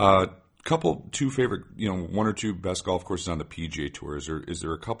 Two favorite, one or two best golf courses on the PGA Tour. Is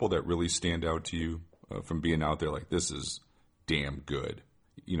there a couple that really stand out to you from being out there? Like, this is damn good.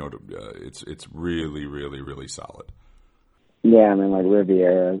 it's really, really, really solid. Yeah, I mean, like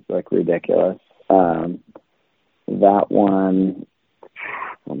Riviera is like ridiculous. That one,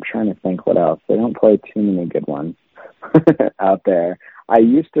 I'm trying to think what else. They don't play too many good ones out there. I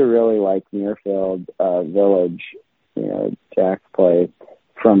used to really like Muirfield Village, Jack's place,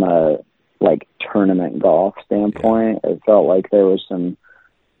 from a like tournament golf standpoint. Yeah. It felt like there was some,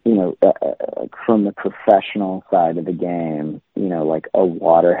 from the professional side of the game, like a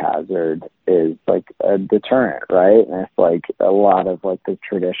water hazard is like a deterrent, right? And it's like a lot of like the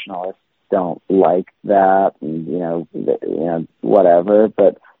traditionalists don't like that, and whatever.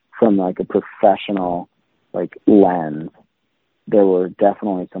 But from like a professional like lens, there were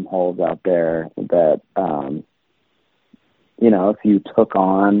definitely some holes out there that, if you took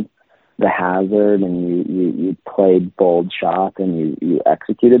on the hazard and you played bold shots and you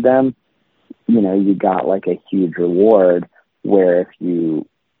executed them, you got like a huge reward. Where if you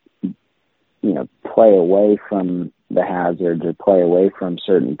play away from the hazards or play away from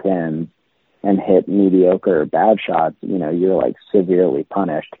certain pins and hit mediocre or bad shots, you're like severely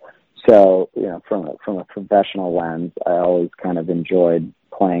punished. So, from a professional lens, I always kind of enjoyed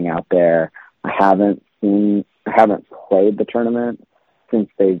playing out there. I haven't played the tournament since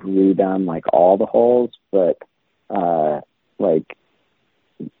they've redone like all the holes, but like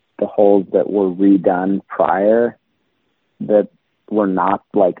the holes that were redone prior that were not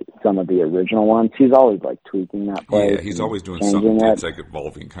like some of the original ones. He's always like tweaking that place. Yeah, he's always doing something. It's like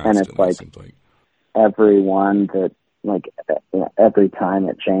evolving constantly. And it's like every one that like every time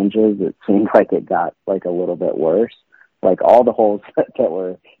it changes, it seems like it got like a little bit worse. Like all the holes that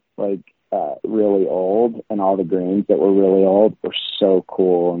were like really old and all the greens that were really old were so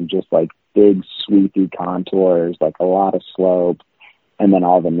cool and just like big sweepy contours, like a lot of slopes. And then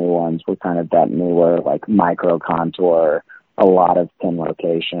all the new ones were kind of that newer, like micro contour, a lot of pin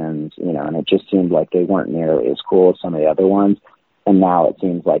locations, and it just seemed like they weren't nearly as cool as some of the other ones. And now it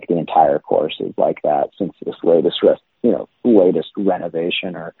seems like the entire course is like that since this latest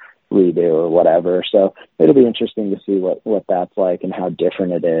renovation or redo or whatever. So it'll be interesting to see what that's like and how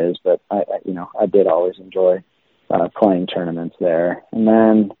different it is. But I did always enjoy playing tournaments there. And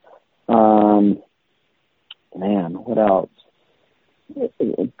then, what else?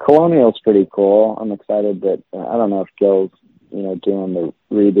 Colonial's pretty cool. I'm excited that I don't know if Gil's doing the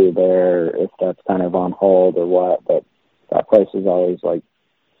redo there, if that's kind of on hold or what, but that place is always like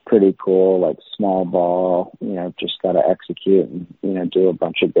pretty cool, like small ball, just got to execute and do a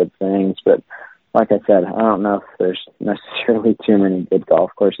bunch of good things. But like I said, I don't know if there's necessarily too many good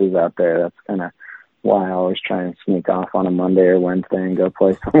golf courses out there. That's kind of why I always try and sneak off on a Monday or Wednesday and go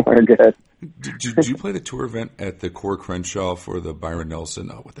play somewhere good. Did you play the tour event at the Core Crenshaw for the Byron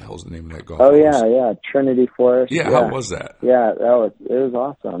Nelson? Oh, what the hell's the name of that golf course? Yeah, Trinity Forest. Yeah, how was that? Yeah, it was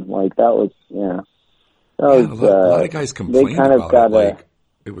awesome. Like that was, a lot of guys complained about it.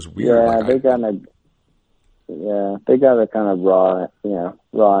 It was weird. Yeah, they got a kind of raw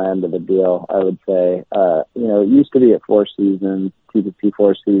end of the deal, I would say. It used to be at Four Seasons, TPC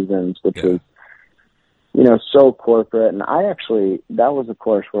Four Seasons, which was, so corporate. And I actually, that was a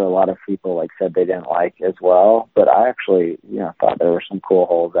course where a lot of people like said they didn't like as well. But I actually, thought there were some cool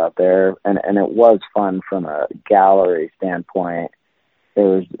holes out there. And it was fun from a gallery standpoint. It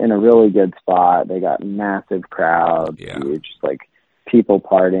was in a really good spot. They got massive crowds. Yeah. Just like people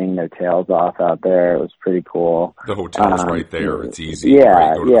partying their tails off out there. It was pretty cool. The hotel's right there. It's easy. Yeah,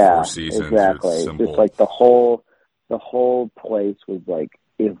 right? Go to the Four Seasons. Exactly. It's just like the whole place was like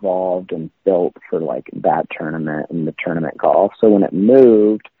evolved and built for like that tournament and the tournament golf. So when it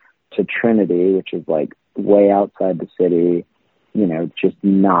moved to Trinity, which is like way outside the city, just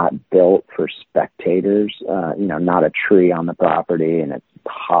not built for spectators, not a tree on the property, and it's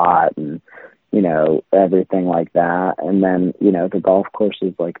hot and, everything like that. And then, the golf course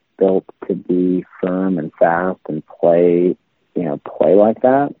is like built to be firm and fast and play like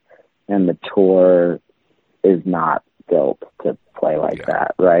that. And the tour is not built to play like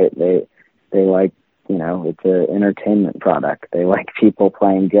that, right? They like, it's an entertainment product. They like people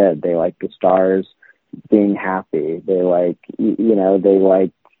playing good. They like the stars being happy. They like, they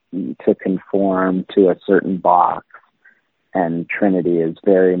like to conform to a certain box, and Trinity is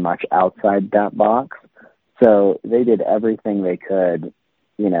very much outside that box. So they did everything they could,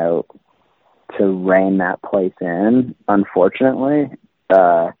 to rein that place in, unfortunately.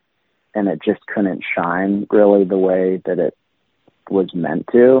 And it just couldn't shine really the way that it was meant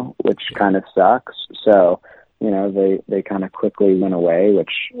to, which kind of sucks. So, they kind of quickly went away,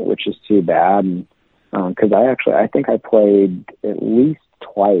 which is too bad. And, cause I think I played at least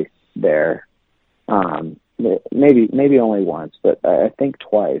twice there, maybe only once, but I think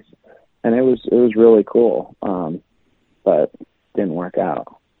twice, and it was really cool. But didn't work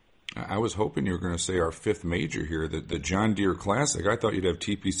out. I was hoping you were going to say our fifth major here, the John Deere Classic. I thought you'd have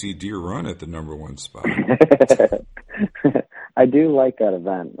TPC Deere Run at the number one spot. I do like that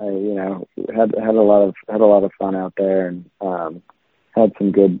event. I had a lot of fun out there, and had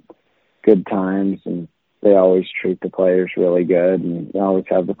some good times, and they always treat the players really good, and they always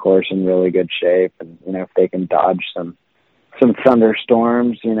have the course in really good shape. And if they can dodge some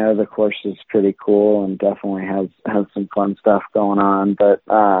thunderstorms, the course is pretty cool and definitely has some fun stuff going on. But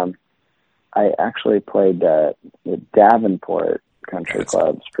I actually played the Davenport Country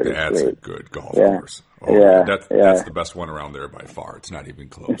Club. That's sweet. A good golf course. That's the best one around there by far. It's not even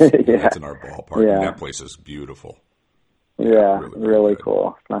close. That's in our ballpark. Yeah. And that place is beautiful. Yeah, really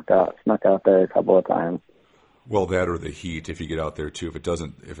cool. Snuck out there a couple of times. Well, that or the heat. If you get out there too, if it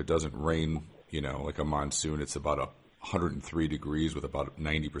doesn't rain, like a monsoon, it's about 103 degrees with about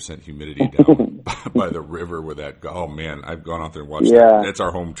 90% humidity down by the river with that. Oh man, I've gone out there and watched it. It's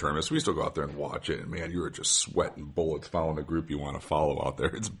our home tournament, so we still go out there and watch it. And man, you are just sweating bullets following the group you want to follow out there.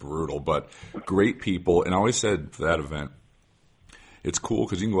 It's brutal, but great people. And I always said for that event, it's cool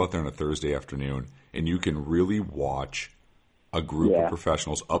because you can go out there on a Thursday afternoon and you can really watch a group of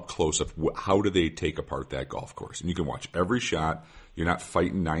professionals up close of how do they take apart that golf course. And you can watch every shot. You're not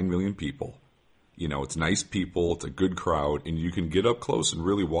fighting 9 million people. It's nice people. It's a good crowd. And you can get up close and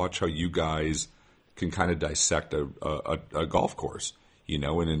really watch how you guys can kind of dissect a golf course, And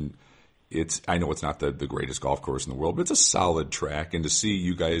I know it's not the greatest golf course in the world, but it's a solid track. And to see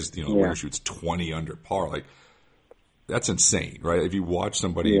you guys, the winner shoots 20 under par, like that's insane, right? If you watch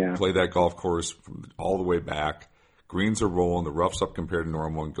somebody play that golf course from all the way back, greens are rolling, the rough's up compared to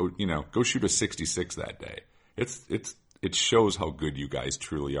normal, and go shoot a 66 that day. It shows how good you guys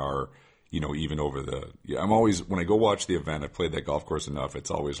truly are. Even over I'm always, when I go watch the event, I played that golf course enough,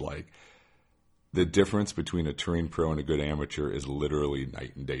 it's always like the difference between a touring pro and a good amateur is literally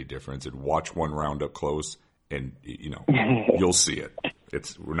night and day difference. And watch one round up close and, you'll see it.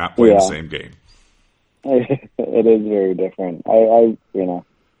 We're not playing the same game. It is very different. I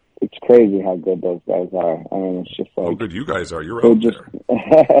it's crazy how good those guys are. I mean, it's just like how good you guys are. You're out there.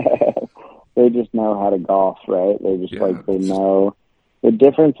 They just know how to golf, right? They just they know. The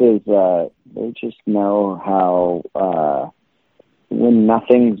difference is they just know how when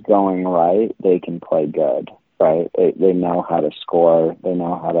nothing's going right, they can play good, right? They know how to score. They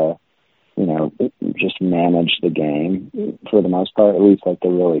know how to, just manage the game for the most part. At least like the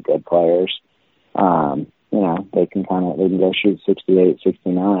really good players, they can go shoot 68,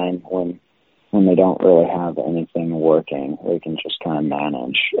 69 when they don't really have anything working. They can just kind of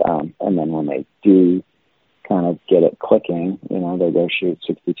manage, and then when they do kind of get it clicking, they go shoot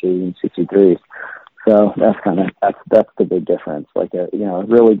 62 and 63. So that's the big difference. Like a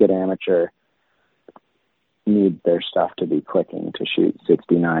really good amateur needs their stuff to be clicking to shoot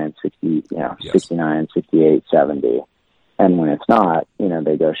 69, 60, 69, 68, 70. And when it's not,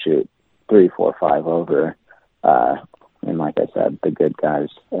 they go shoot 3, 4, 5 over. And like I said, the good guys,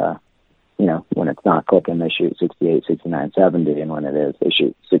 when it's not clicking, they shoot 68, 69, 70. And when it is, they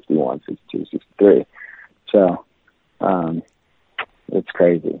shoot 61, 62, 63. So, it's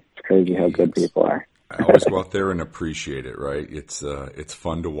crazy. It's crazy how good people are. I always go out there and appreciate it, right? It's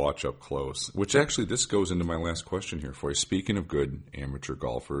fun to watch up close, which actually this goes into my last question here for you. Speaking of good amateur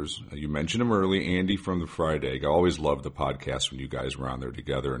golfers, you mentioned him early, Andy from the Fried Egg. I always loved the podcast when you guys were on there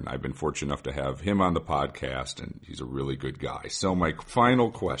together, and I've been fortunate enough to have him on the podcast, and he's a really good guy. So my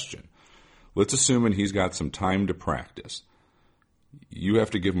final question, let's assume he's got some time to practice. You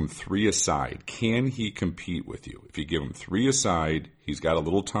have to give him 3 aside. Can he compete with you? If you give him 3 aside, he's got a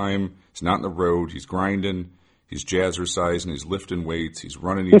little time. He's not in the road. He's grinding. He's jazzercising. He's lifting weights. He's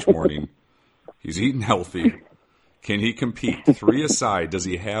running each morning. He's eating healthy. Can he compete? 3 aside, does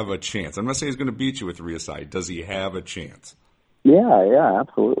he have a chance? I'm not saying he's going to beat you with 3 aside. Does he have a chance? Yeah,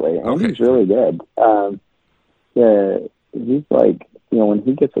 absolutely. Okay. He's really good. He's like, when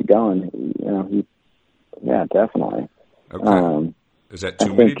he gets it going, definitely. Okay. Is that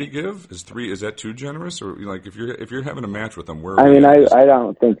too many to give? Is that too generous? Or like if you're having a match with him, where? I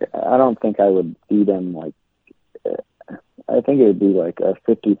don't think I would beat him. Like, I think it would be like a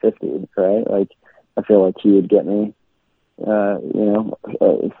 50-50, right? Like, I feel like he would get me,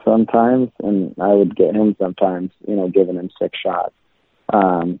 sometimes, and I would get him sometimes. Giving him 6 shots.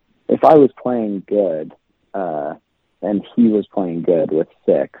 If I was playing good, and he was playing good with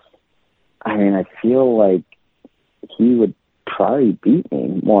 6, I mean, I feel like he would probably beat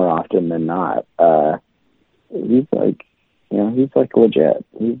me more often than not. He's like legit.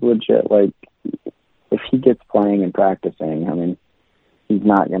 He's legit. Like, if he gets playing and practicing, I mean, he's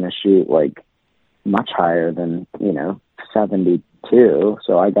not going to shoot like much higher than 72.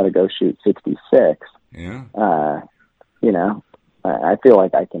 So I got to go shoot 66. Yeah. I feel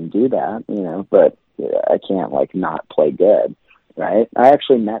like I can do that, but I can't like not play good, right? I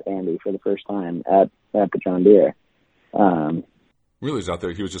actually met Andy for the first time at the John Deere. Really, he's out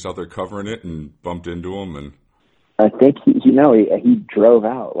there. He was just out there covering it and bumped into him, and I think he drove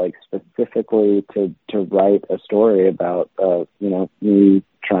out like specifically to write a story about me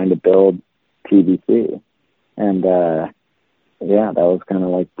trying to build TBC, and that was kind of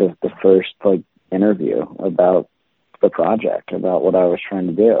like the first like interview about the project, about what I was trying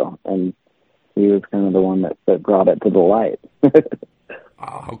to do, and he was kind of the one that brought it to the light.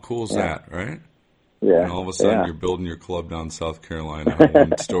 How cool is that, right? Yeah. And all of a sudden, you're building your club down in South Carolina.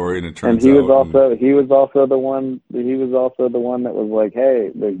 One story, and it turns and he out. He was also the one that was like, "Hey,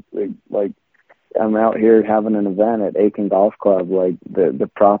 like, I'm out here having an event at Aiken Golf Club. Like, the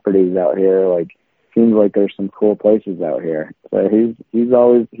properties out here, like, seems like there's some cool places out here." So he's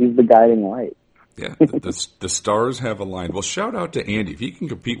the guiding light. Yeah, the stars have aligned. Well, shout out to Andy. If he can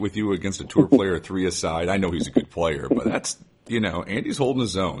compete with you against a tour player 3-a-side, I know he's a good player, but that's Andy's holding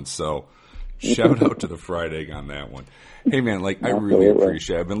his own. So. Shout out to the Fried Egg on that one. Hey, man, I really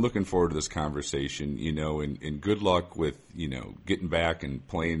appreciate it. I've been looking forward to this conversation, and good luck with, getting back and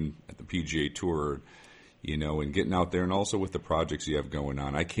playing at the PGA Tour, and getting out there, and also with the projects you have going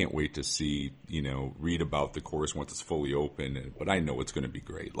on. I can't wait to see, read about the course once it's fully open, but I know it's going to be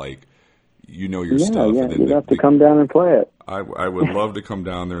great. Your stuff. Yeah, and then you have to come down and play it. I would love to come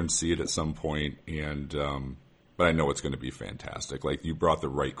down there and see it at some point, but I know it's going to be fantastic. Like, you brought the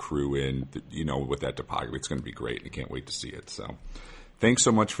right crew in, with that topography. It's going to be great. I can't wait to see it. So thanks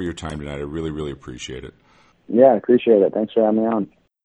so much for your time tonight. I really, really appreciate it. Yeah, I appreciate it. Thanks for having me on.